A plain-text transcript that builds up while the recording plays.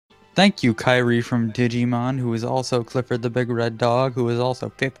Thank you, Kairi from Digimon, who is also Clifford the Big Red Dog, who is also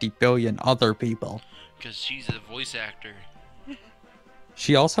 50 billion other people. Because she's a voice actor.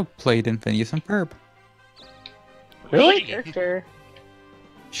 She also played in Phineas and Ferb. Really? Character.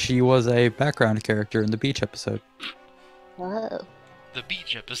 She was a background character in the beach episode. Whoa. The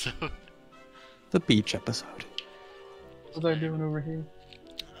beach episode. The beach episode. What was I doing over here?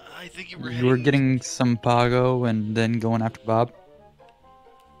 I think you were You were getting some Pago and then going after Bob.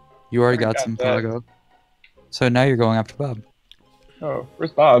 You already got some Pago. So now you're going after Bob. Oh,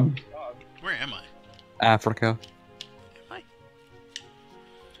 where's Bob? Where am I? Africa. Am I?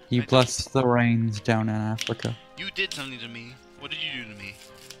 You bless the rains down in Africa. You did something to me. What did you do to me?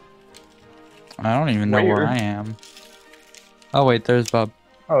 I don't even know where I am. Oh wait, there's Bob.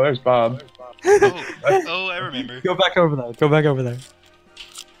 Oh, there's Bob. Oh, I remember. Go back over there. Go back over there.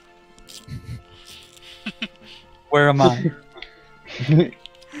 Where am I?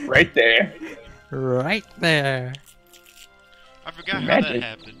 Right there. Right there. I forgot how that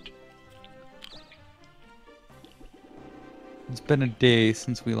happened. It's been a day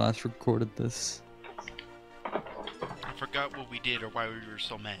since we last recorded this. I forgot what we did or why we were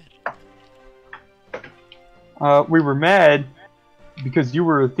so mad. We were mad because you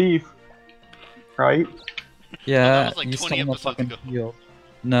were a thief, right? Yeah, that was like you 20 stole my episodes fucking ago. shield.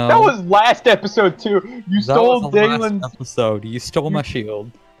 No. That was last episode too. You stole that was the Dalen's last episode. You stole my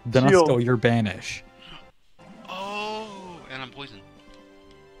shield. Then I stole your banish. Oh, and I'm poisoned.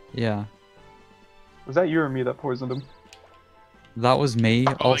 Yeah. Was that you or me that poisoned him? That was me.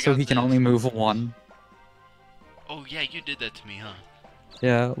 Also, he can only move one. Oh yeah, you did that to me, huh?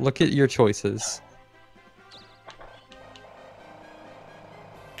 Yeah, look at your choices.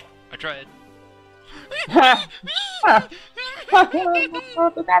 I tried.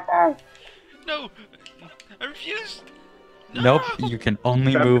 No! I refuse! No! Nope, you can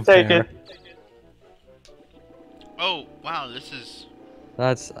only move take there. it. Oh, wow, this is...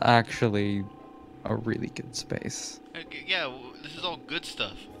 That's actually a really good space. Yeah, this is all good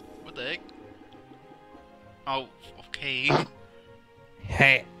stuff. What the heck? Oh, okay.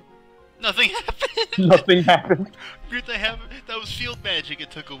 Hey! Nothing happened! Nothing happened. That was field magic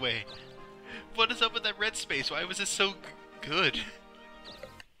it took away. What is up with that red space? Why was it so good?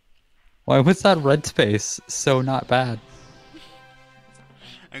 Why was that red space so not bad?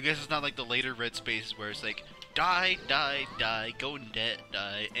 I guess it's not like the later red spaces where it's like, die, die, die, go in debt,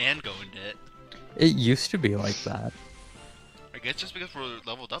 die, and go in debt. It used to be like that. I guess just because we're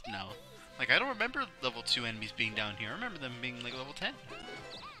leveled up now. Like, I don't remember level 2 enemies being down here. I remember them being like level 10.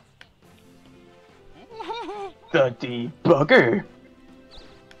 The debugger.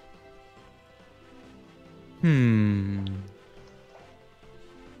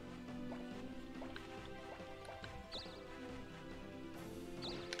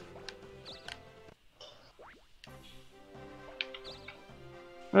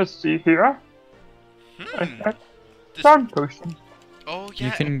 Let's see here. Darn potion. Oh yeah.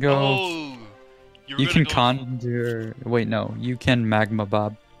 You can go. Oh, you can conjure. Wait, no. You can magma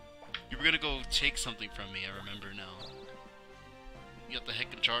Bob. You were gonna go take something from me. I remember now. You got the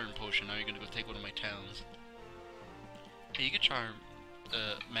heck of charm potion. Now you're gonna go take one of my talents. Hey, you can charm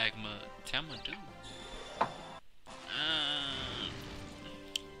magma Tamlin too.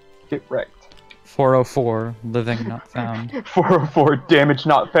 Get wrecked. 404, living not found. 404, damage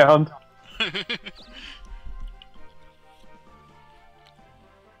not found.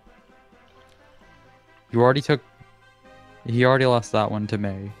 You already took. He already lost that one to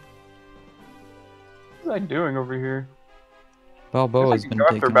May. What is I doing over here? Balboa's been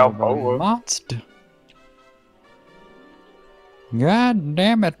taken over by a monster. God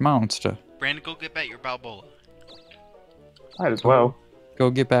damn it, monster. Brandon, go get back your Balboa. Might as well. Go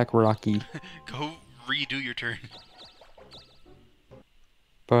get back Rocky. Go redo your turn.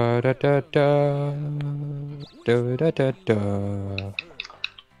 Ba-da-da-da, da-da-da-da.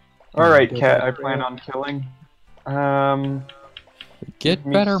 Alright, cat, I plan on killing. Get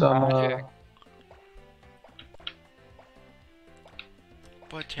better magic.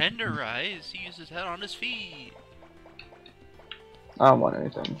 But tenderize, he uses his head on his feet. I don't want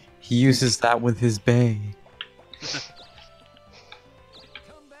anything. He uses that with his bay.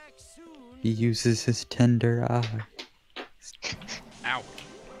 He uses his tender eye. Ow.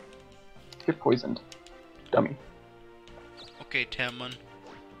 Get poisoned. Dummy. Okay, Tamlin.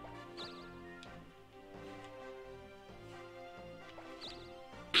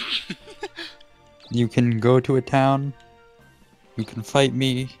 You can go to a town, you can fight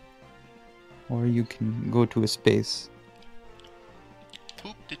me, or you can go to a space.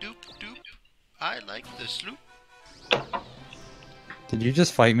 Poop de doop doop. I like the sloop. Did you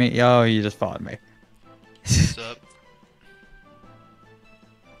just fight me? Oh, you just fought me. What's up?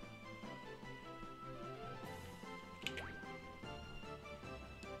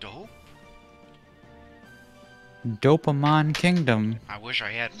 Dope? Dokapon Kingdom. I wish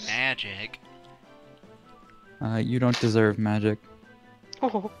I had magic. You don't deserve magic.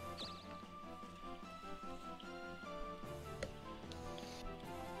 Oh.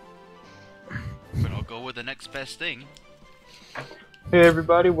 But I'll go with the next best thing. Hey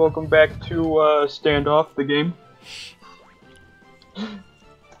everybody, welcome back to Standoff, the game.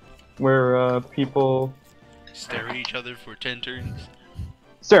 Where people... Stare at each other for 10 turns.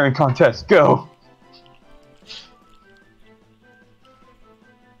 Staring contest, go!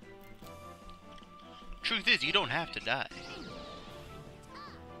 Truth is, you don't have to die.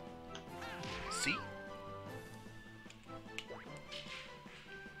 See?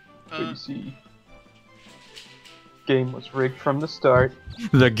 But you see, game was rigged from the start.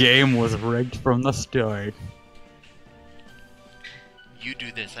 The game was rigged from the start. You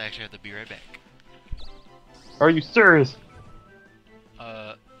do this, I actually have to be right back. Are you serious?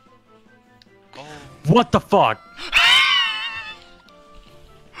 Oh. What the fuck?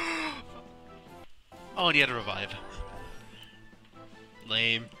 Oh, and he had to revive.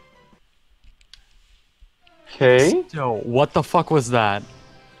 Lame. Okay. Yo, what the fuck was that?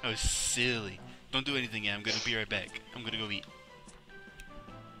 That was silly. Don't do anything yet, I'm gonna be right back. I'm gonna go eat.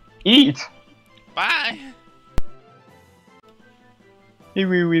 Eat! Bye!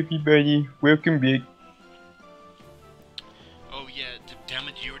 Hello everybody, welcome back. Oh yeah, damn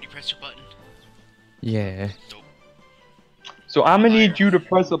it, you already pressed your button? Yeah. Dope. So I'm gonna need you to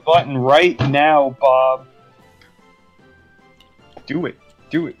press a button right now, Bob. Do it.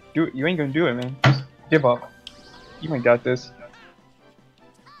 Do it. Do it. You ain't gonna do it, man. Just give up. You ain't got this.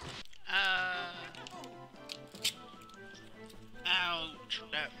 Ouch,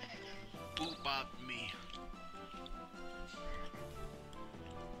 that boop bopped me.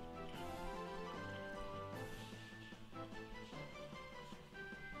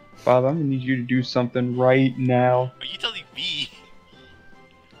 Bob, I'm gonna need you to do something right now. Are you telling me?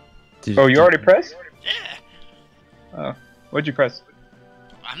 Oh, you already pressed? Yeah! Oh. What'd you press?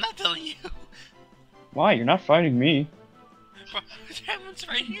 I'm not telling you! Why? You're not fighting me. Bro, that one's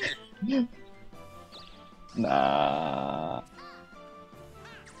right here! Nah.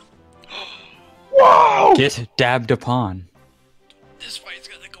 Whoa! Get dabbed upon. This fight's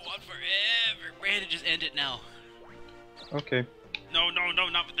gonna go on forever! We're gonna just end it now. Okay. No, no, no,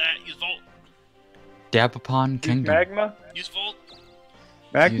 not with that. Use Volt. Dab upon Kingdom. Magma? Use Volt.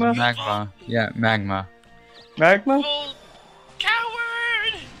 Magma? Use magma. Yeah, magma. Magma? Volt!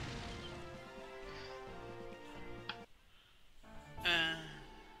 Coward!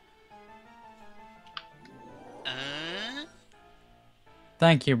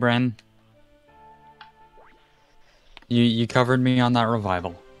 Thank you, Bren. You covered me on that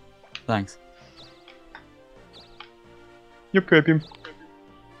revival. Thanks. You prep him.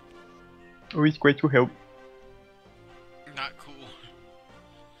 Always great to help. Not cool.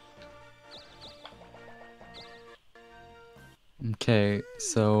 Okay,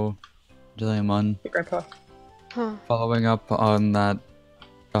 so Digimon, Hey, Grandpa. Huh. following up on that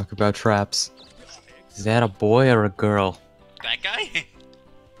talk about traps. Is that a boy or a girl? That guy?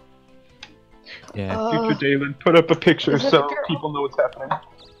 Yeah. Future Dalen, put up a picture Is it a so girl? people know what's happening.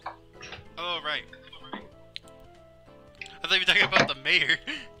 Oh, right. I thought you were talking about the mayor.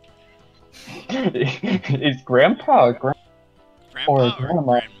 Is Grandpa or Grandpa or grandma?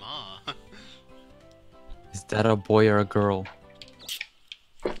 grandma? Is that a boy or a girl?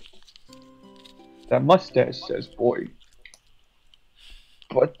 That mustache says boy.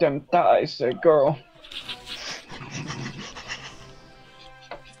 But them thighs say girl.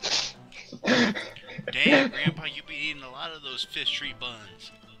 Damn, Grandpa, you be eating a lot of those fish street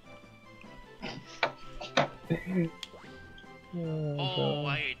buns. Oh,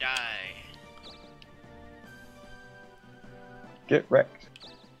 I die. Get wrecked.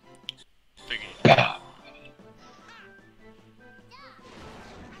 Figured it out.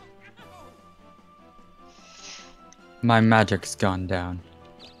 My magic's gone down.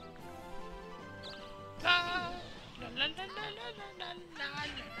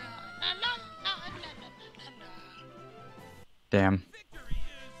 Damn.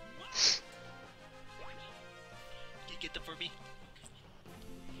 You get them for me?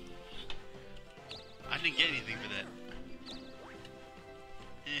 I didn't get anything for that.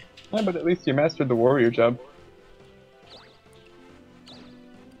 Yeah, but at least you mastered the warrior job.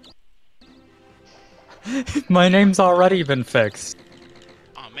 My name's already been fixed.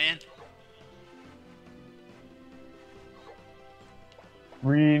 Oh man.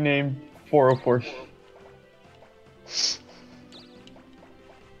 Renamed 404.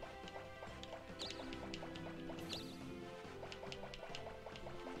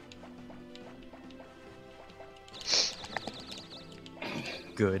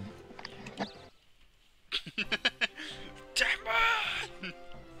 Good. Digimon!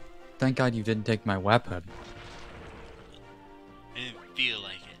 Thank God you didn't take my weapon. I didn't feel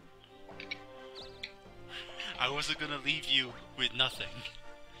like it. I wasn't gonna leave you with nothing.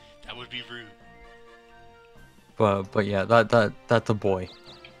 That would be rude. But yeah, that's a boy.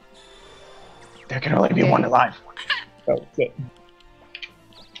 There can only be one alive. That's it.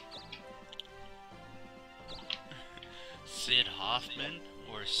 Sid Hoffman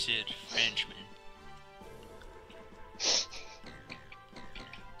or Sid Frenchman?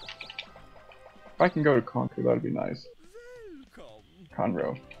 If I can go to Conquer, that'd be nice.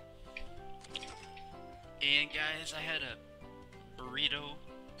 Conroe. And guys, I had a burrito.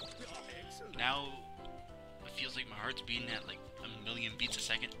 Now it feels like my heart's beating at like 1,000,000 beats a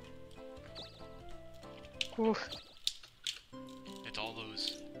second. Oof. It's all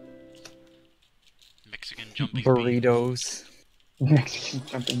those Mexican jumping Burritos. Mexican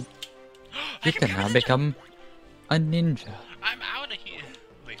jumping. You cannot become a ninja. I'm out of here.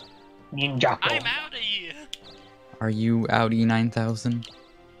 Wait, Ninjago. I'm out of here. Are you Audi 9000?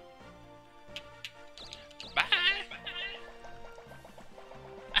 Bye.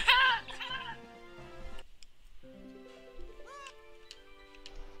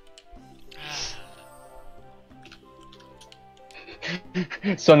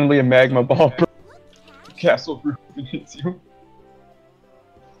 Suddenly a magma ball castle roof and hits you.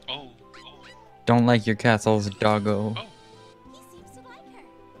 Oh. Don't like your castle's doggo. Oh. He seems to like her.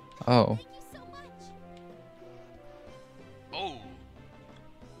 Oh. Thank you so much. Oh.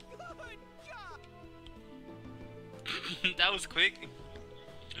 That was quick.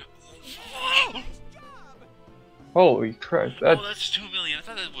 Whoa! Holy crap, that Oh, that's 2 million. I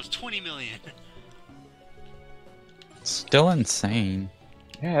thought that was 20 million. Still insane.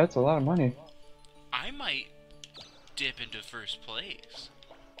 yeah, that's a lot of money. I might dip into first place.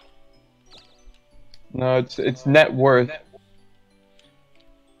 No, it's net worth.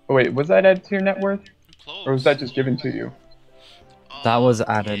 Oh wait, was that added to your net worth? I'm close. Or was that just given to you? That Oh, was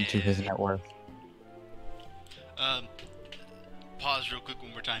added to yeah. his net worth. Pause real quick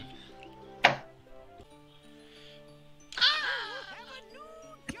one more time.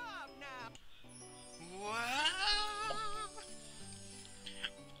 Wow!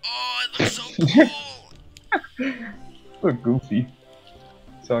 Oh, it looks so cool! Look goofy.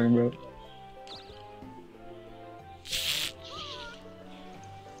 Talking about.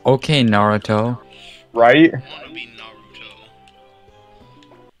 Okay, Naruto. Right? I wanna be Naruto.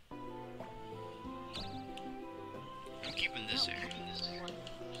 I'm keeping this here.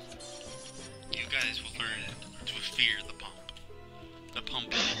 You guys will learn to fear the pump. The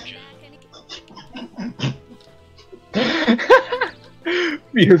pump ninja.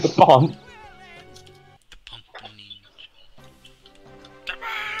 Fear the bomb. The pump ninja.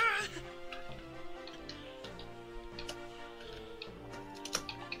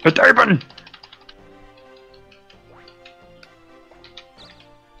 A diamond!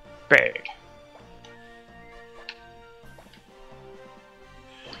 Bang.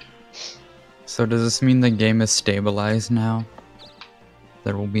 So does this mean the game is stabilized now?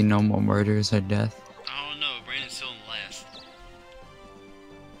 There will be no more murders or death? I don't know, Brandon's still in last.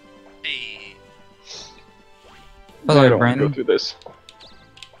 Hey. By the I way, don't want to go Brandon, through this.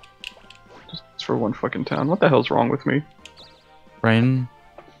 Just for one fucking town. What the hell's wrong with me? Brandon,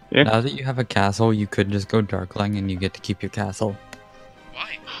 Yeah? now that you have a castle, you could just go Darkling and you get to keep your castle.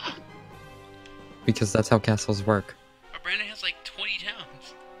 Why? Because that's how castles work. But Brandon has like 20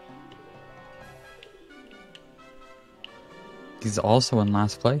 towns. He's also in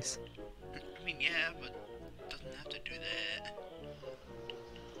last place. I mean, yeah, but doesn't have to do that.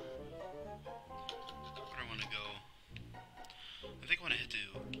 Where do I want to go? I think I want to head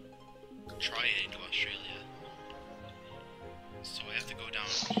to try it to Australia. So I have to go down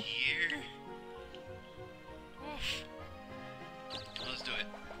here. Oof. Let's do it.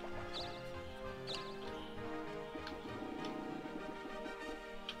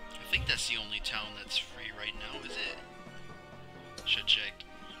 I think that's the only town that's free right now, is it? Should check.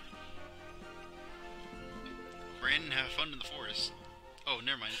 Brandon, have fun in the forest. Oh,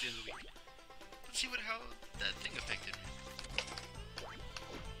 never mind, it's the end of the week. Let's see how that thing affected me.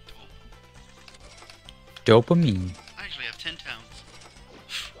 Oh, Dopamine. I actually have 10 towns.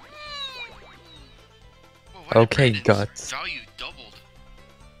 Whoa, why did Okay, Brandon's guts. value doubled?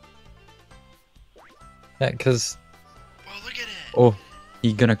 Yeah, cause Oh, look at it! oh,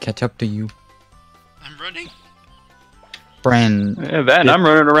 He gonna catch up to you. I'm running. Bran, Yeah, that, and I'm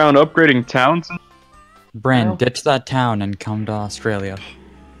running around upgrading towns. Well. ditch that town and come to Australia.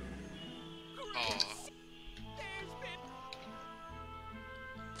 Oh.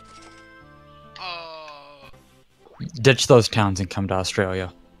 Oh. Ditch those towns and come to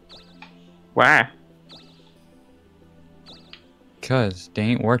Australia. Why? Cause they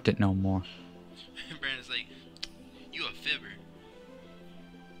ain't worth it no more. Brandon's like, you a fibber.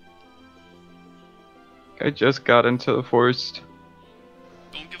 I just got into the forest.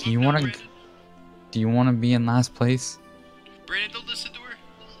 Don't give Do up you now, wanna Brandon. do you wanna be in last place? Brandon, don't listen to her.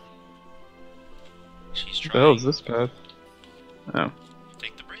 She's What the hell trying. is this path? Oh.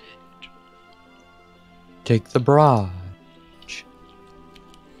 Take the bridge. Take the broad.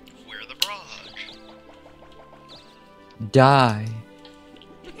 Wear the barrage. Die.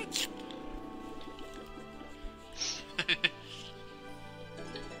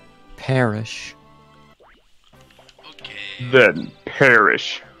 Perish. Okay. Then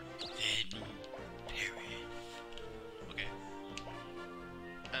perish. Then perish. Okay.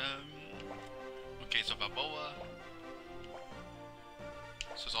 Okay, so Balboa.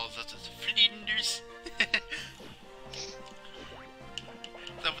 So it's all of us as Flinders. Is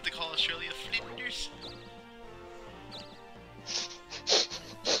that what they call Australia? Flinders?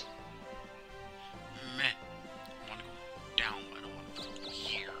 Meh. I wanna go down, but I don't wanna go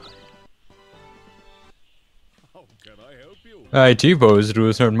here. How can I help you? I T-pose to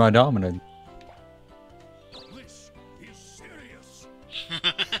assert my dominance. This is serious.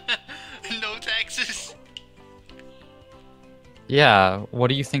 No taxes. Yeah, what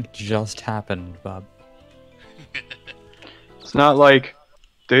do you think just happened, Bob? It's not like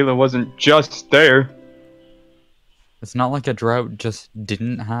Dayla wasn't just there. It's not like a drought just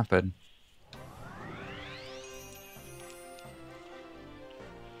didn't happen.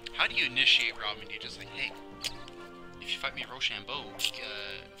 How do you initiate Robin? You just like, hey, if you fight me Rochambeau,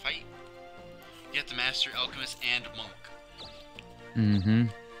 fight. You have to master Alchemist and Monk. Mm-hmm.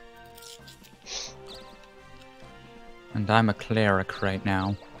 And I'm a cleric right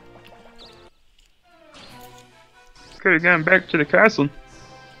now. Could have gone back to the castle.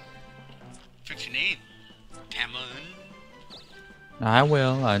 Fix your name. Tamon. I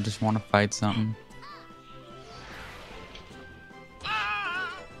will, I just want to fight something.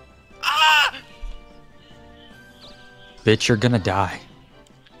 Ah! Ah! Bitch, you're gonna die.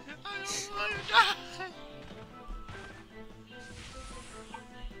 I don't want to die.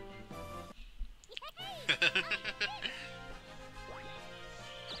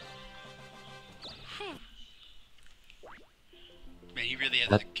 Man, he really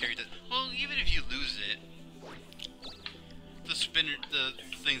had to carry that. Well, even if you lose it, the spinner, the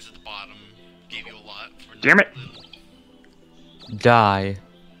things at the bottom gave you a lot. For Damn it. little. Die.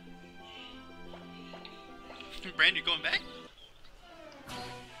 Brand, you're going back?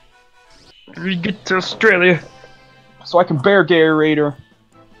 We get to Australia so I can bear gator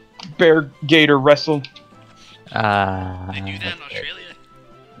wrestle. They do that in Australia?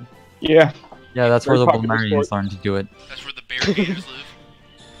 Yeah. Yeah, that's where Very the popular Blumerians sport. learn to do it. That's where the bear gators live.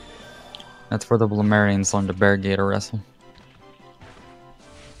 That's where the Blumerians learn to bear gator wrestle.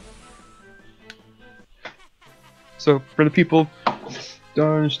 So for the people who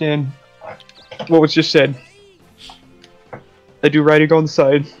don't understand what was just said, I do writing on the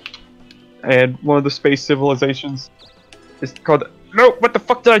side, and one of the space civilizations is called. No, what the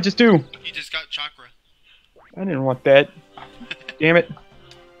fuck did I just do? You just got chakra. I didn't want that. Damn it.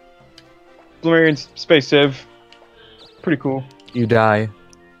 Blumerian's space civ. Pretty cool. You die.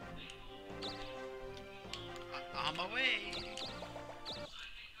 On my way.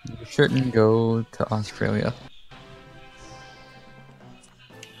 You shouldn't go to Australia.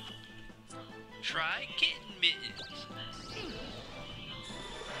 Try kitten mittens.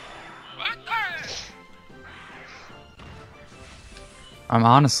 What the? I'm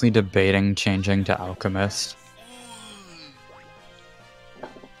honestly debating changing to Alchemist.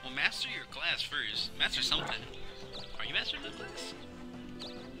 Well, master your class first. Master something. Are you mastering the class?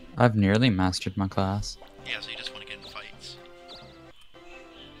 I've nearly mastered my class. Yeah, so you just want to get in fights.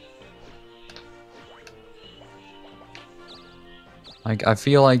 Like, I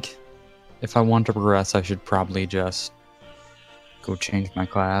feel like if I want to progress, I should probably just go change my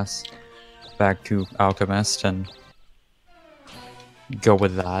class back to Alchemist and go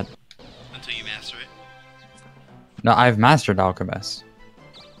with that. Until you master it. No, I've mastered Alchemist.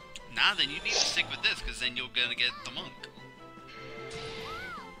 Nah, then you need to stick with this, because then you're gonna get the monk.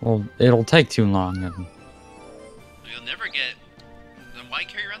 Well, it'll take too long. And You'll never get... Then why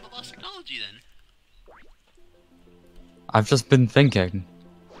carry around the lost technology, then? I've just been thinking.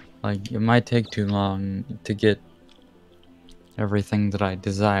 Like, it might take too long to get everything that I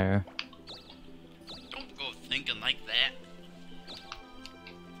desire. Don't go thinking like that.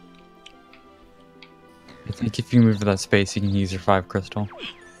 I think if you move to that space, you can use your 5 crystal.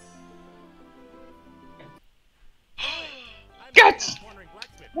 Guts!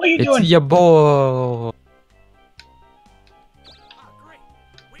 What are you It's doing? your boy! Ah, great.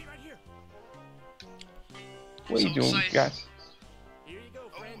 Wait right here. What are you So doing, excited. guys? Here you go,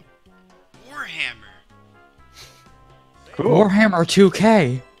 friend. Warhammer. Cool. Warhammer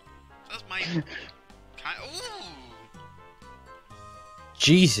 2K! That's my kind. Ooh,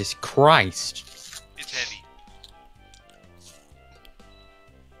 Jesus Christ. it's heavy.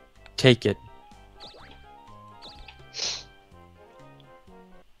 Take it.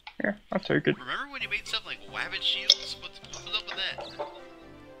 Yeah, I'll take it. Remember when you made stuff like wabbit shields? What's up with that?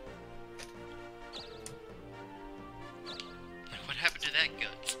 Like, what happened to that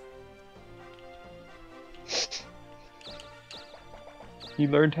guts? He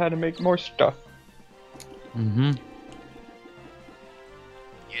learned how to make more stuff. Mm-hmm.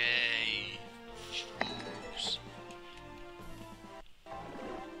 Yay. Fools.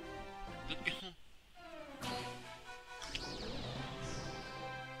 Look at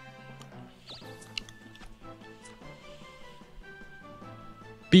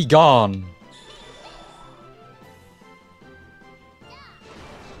Be gone!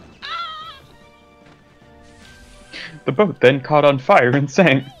 The boat then caught on fire and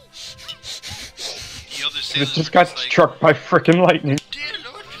sank. the other It sailors just were got like, struck by frickin' lightning. Dear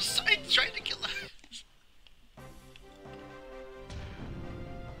Lord, Poseidon's trying to kill us.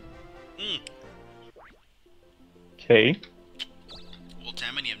 Okay. Well,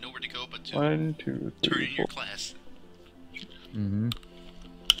 Taman, you have nowhere to go but to 1, 2, turn 3, in your 4. class. Mm-hmm.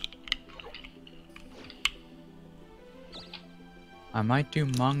 I might do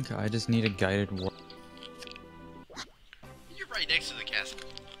monk, I just need a guided war. You're right next to the castle.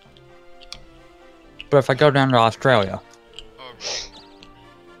 But if I go down to Australia,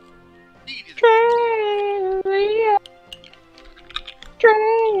 Oh, right.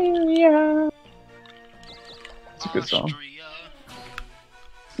 Neat, It's a good song. Austria.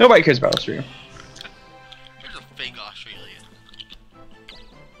 Nobody cares about Australia. There's a fake Australia.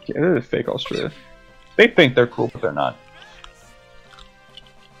 Yeah, they're the fake Australia. They think they're cool, but they're not.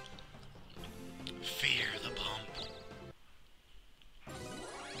 Fear the bump.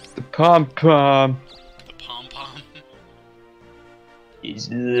 The pom-pom The pom-pom. is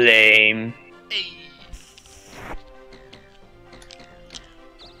lame. Hey.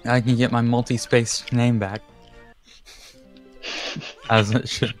 I can get my multi-space name back. As it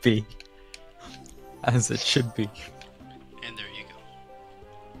should be. As it should be. And there you go.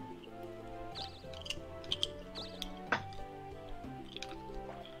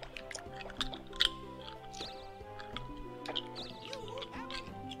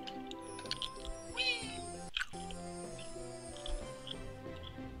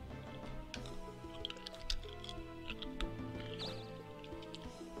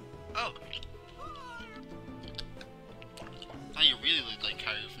 Oh. Now you really look like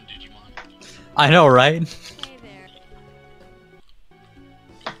Kairi from Digimon. I know, right? Hey there.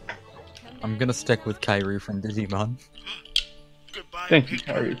 I'm gonna stick with Kairi from Digimon. Goodbye, Thank you,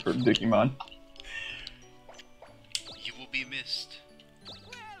 Picture. Kairi, for Digimon. You will be missed. Well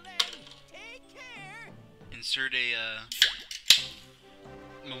then, take care. Insert a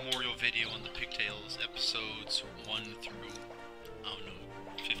memorial video on the Pigtails episodes 1 through, I don't know,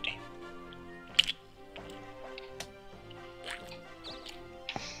 50.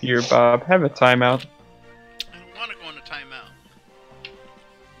 Here, Bob, have a timeout. I don't want to go on a timeout.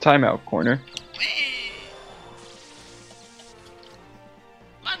 Timeout corner. Whee!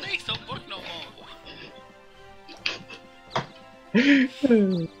 My legs don't work no more.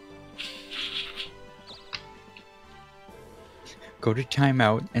 Go to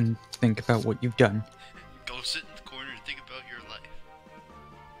timeout and think about what you've done. Go sit in the corner and think about your life.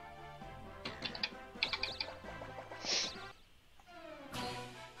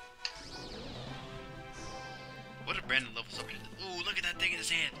 What if Brandon levels up? Ooh, look at that thing in his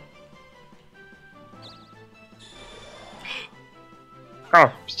hand.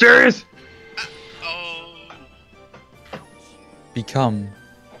 Oh, serious? Oh. Become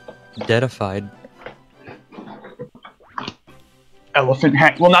deadified. Elephant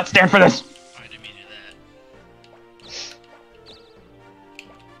hat will not stand for this. I didn't mean to do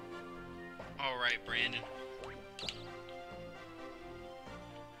that. Alright, Brandon.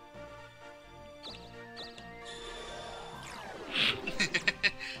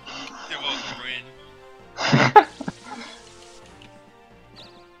 You're welcome, Brandon.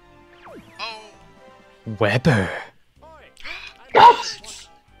 Weber. Oi! Guts!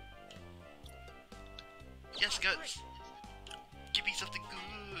 Yes, Guts. Give me something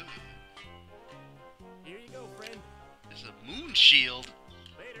good. Here you go, friend. There's a moon shield.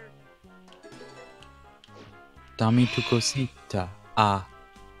 Later. Dami tu cosita. Ah.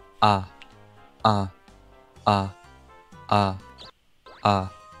 Ah. Ah. Ah. Ah.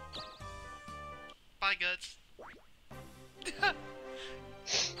 Ah. Bye, Guts.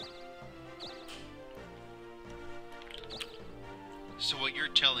 So what you're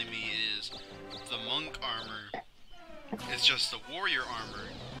telling me is the monk armor is just the warrior armor,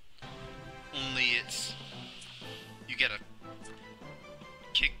 only it's you get a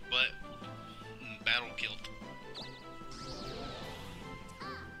kick butt battle kilt.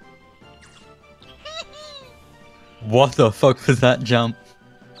 What the fuck was that jump?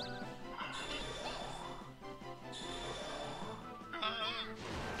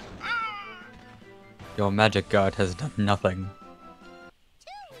 Your magic guard has done nothing.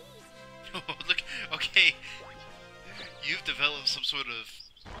 Look, okay, you've developed some sort of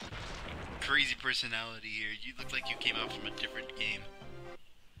crazy personality here. You look like you came out from a different game.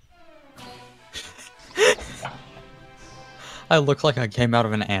 I look like I came out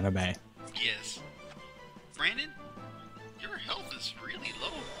of an anime. Yes. Brandon, your health is really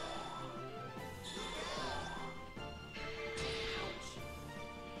low.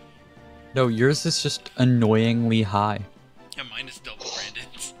 No, yours is just annoyingly high. Yeah, mine is double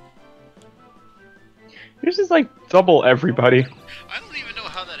Brandon's. Yours is like double everybody. I don't even know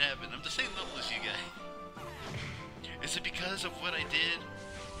how that happened. I'm the same level as you guys. Is it because of what I did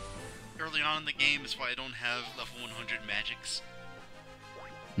early on in the game? Is why I don't have level 100 magics?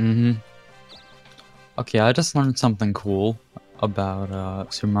 Mm-hmm. Okay, I just learned something cool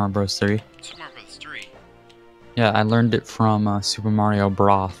about Super Mario Bros. 3. Super Mario Bros. 3. Yeah, I learned it from Super Mario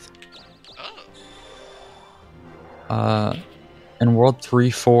Broth. Oh. In World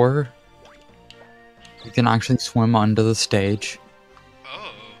 3-4, you can actually swim under the stage.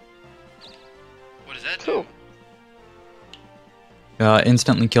 Oh. What does that do? Cool.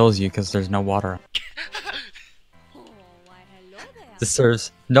 Instantly kills you because there's no water. Oh, why hello there. This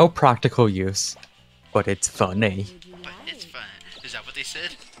serves no practical use, but it's funny. Would you But it's like? fun. Is that what they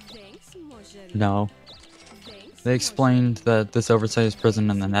said? Thanks, Marjorie. No. Thanks, They explained that this oversized prison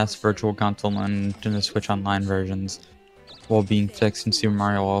in the NES Virtual Console and Nintendo Switch Online versions will being fixed in Super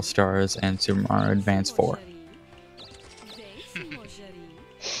Mario All-Stars and Super Mario Advance 4. Marjorie. Thanks, Marjorie.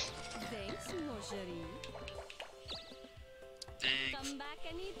 Thanks, Marjorie. Thanks. Come back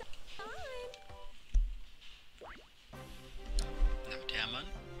anytime. No, Tamon.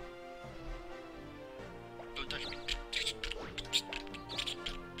 Don't touch me. Don't touch me.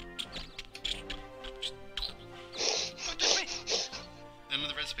 None of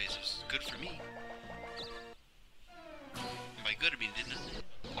the red spaces. Good for me. And by good, I mean did nothing.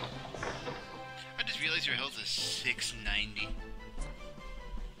 I just realized your health is 690.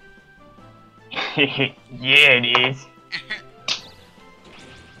 Yeah, it is.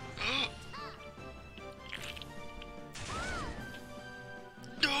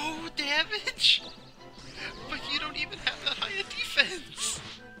 No damage! But you don't even have that high a defense!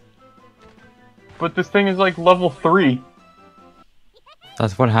 But this thing is like level 3.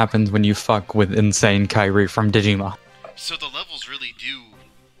 That's what happens when you fuck with insane Kairi from Digimon. So the levels really do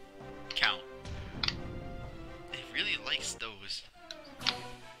count. It really likes those.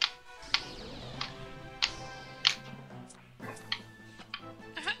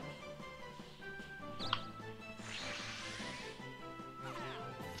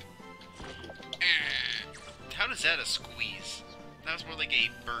 How does that a squeeze? That was more like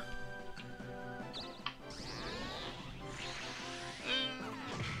a burp.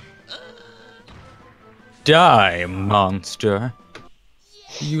 Die, monster.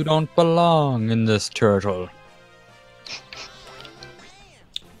 You don't belong in this turtle.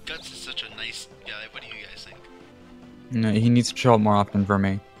 Guts is such a nice guy. What do you guys think? No, he needs to show up more often for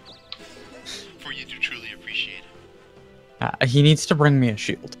me. For you to truly appreciate him. He needs to bring me a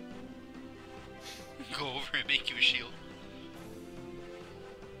shield. Go over and make you a shield.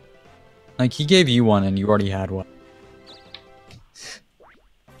 Like, he gave you one and you already had one.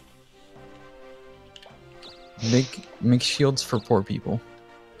 Make shields for poor people.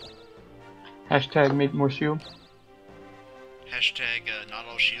 Hashtag make more shield. Hashtag not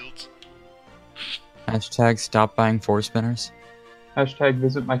all shields. Hashtag stop buying 4-spinners. Hashtag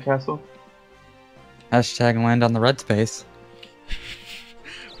visit my castle. Hashtag land on the red space.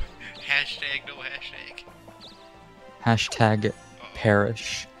 Hashtag no hashtag. Hashtag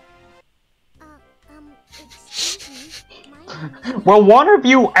perish. Excuse me. My name Well, one of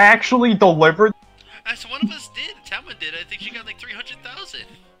you actually delivered. So one of us did. Tama did. I think she got like 300,000.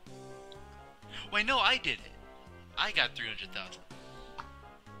 Wait, no, I did it. I got 300,000.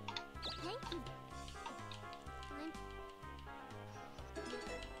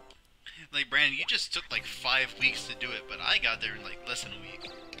 Like, Brandon, you just took like 5 weeks to do it, but I got there in like less than a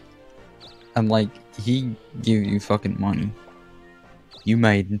week. I'm like, he gave you fucking money. You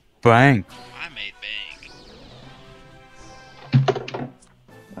made bank. I made bank.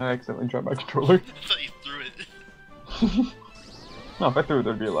 I accidentally dropped my controller. I thought you threw it. No, if I threw it,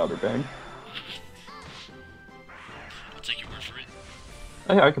 there'd be a louder bang. I'll take your word for it.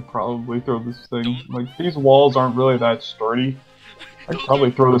 I could probably throw this thing. Don't- Like, these walls aren't really that sturdy. I could Don't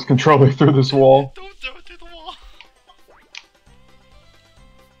probably throw this controller through this wall. Don't throw it through the wall.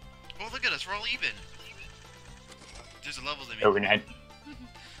 Oh, look at us. We're all even. There's a level limit. Overnight.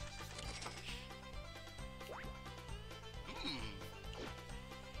 Ooh.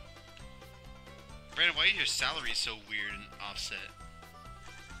 Brandon, why is your salary so weird and offset?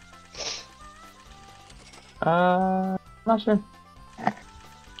 Not sure.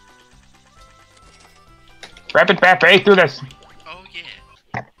 Rapid pathway through this! Oh,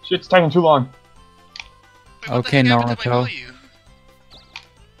 yeah. Shit's taking too long. Wait, what the Okay, heck happened to my Naruto. value?